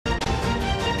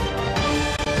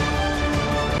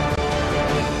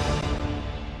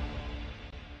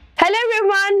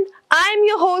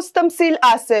host Tamsil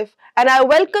Asif, and I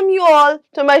welcome you all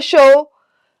to my show,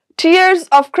 Tears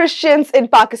of Christians in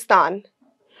Pakistan.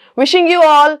 Wishing you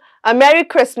all a Merry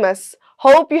Christmas.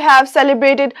 Hope you have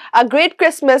celebrated a great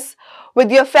Christmas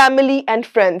with your family and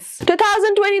friends.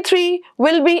 2023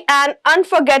 will be an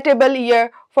unforgettable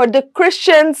year for the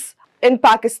Christians in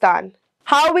Pakistan.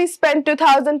 How we spent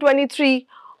 2023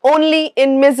 only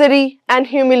in misery and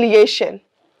humiliation.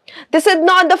 This is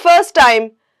not the first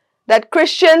time that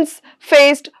Christians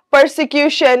faced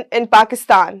persecution in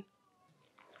Pakistan.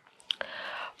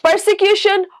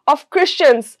 Persecution of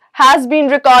Christians has been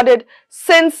recorded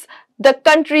since the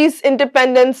country's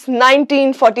independence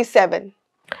 1947.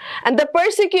 And the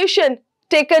persecution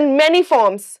taken many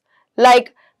forms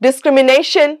like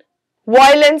discrimination,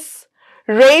 violence,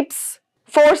 rapes,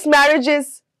 forced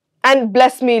marriages, and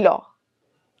blasphemy law.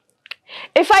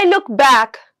 If I look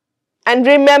back and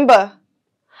remember,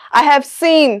 I have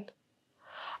seen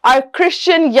our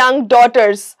Christian young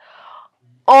daughters'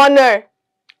 honor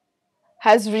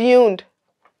has ruined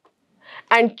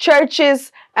and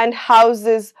churches and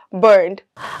houses burned.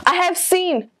 I have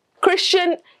seen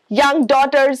Christian young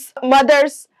daughters,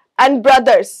 mothers and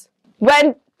brothers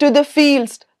went to the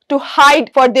fields to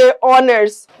hide for their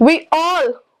honors. We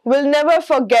all will never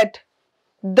forget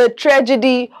the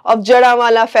tragedy of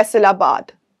Jallianwala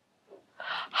Faisalabad.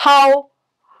 How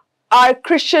our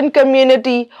Christian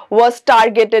community was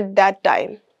targeted that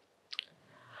time.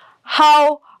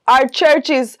 How our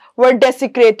churches were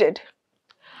desecrated.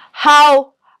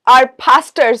 How our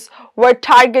pastors were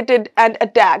targeted and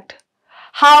attacked.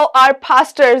 How our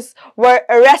pastors were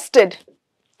arrested.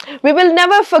 We will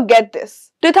never forget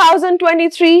this.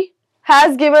 2023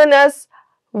 has given us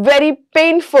very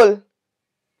painful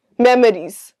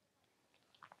memories,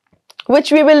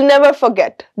 which we will never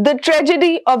forget. The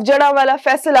tragedy of Jallianwala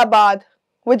Faisalabad,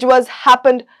 which was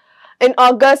happened in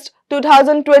August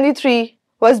 2023,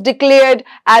 was declared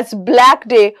as Black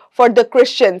Day for the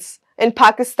Christians in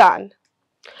Pakistan.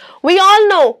 We all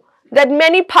know that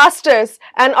many pastors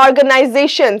and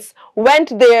organizations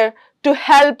went there to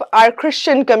help our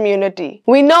Christian community.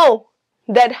 We know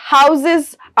that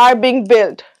houses are being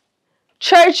built,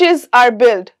 churches are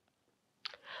built,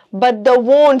 but the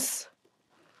wounds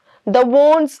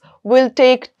will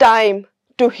take time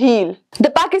to heal. The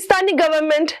Pakistani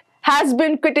government has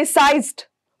been criticized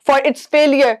for its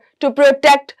failure to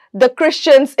protect the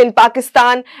Christians in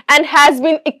Pakistan and has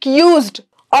been accused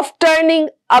of turning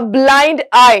a blind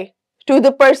eye to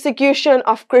the persecution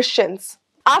of Christians.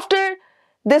 After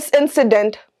this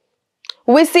incident,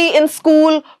 we see in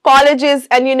school, colleges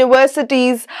and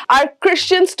universities, our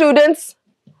Christian students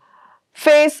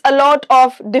face a lot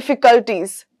of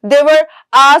difficulties. They were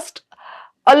asked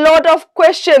a lot of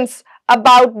questions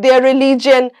about their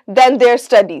religion than their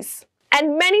studies.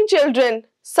 And many children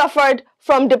suffered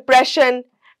from depression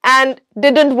and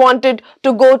didn't want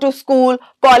to go to school,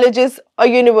 colleges or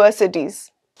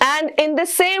universities. And in the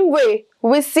same way,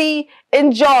 we see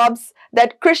in jobs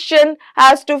that Christian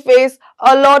has to face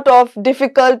a lot of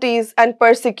difficulties and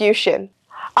persecution.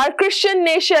 Our Christian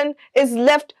nation is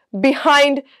left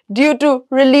behind due to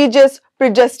religious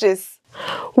prejudice.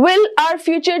 Will our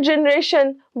future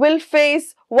generation will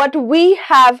face what we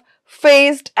have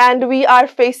faced and we are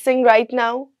facing right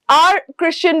now? Our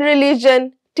Christian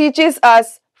religion teaches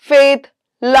us faith,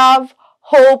 love,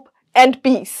 hope, and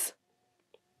peace.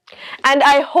 And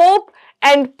I hope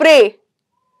and pray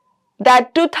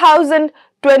that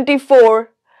 2024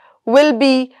 will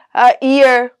be a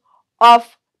year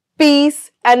of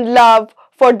peace and love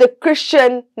for the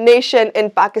Christian nation in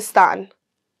Pakistan.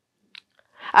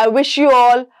 I wish you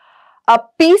all a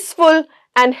peaceful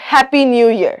and happy new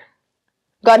year.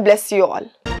 God bless you all.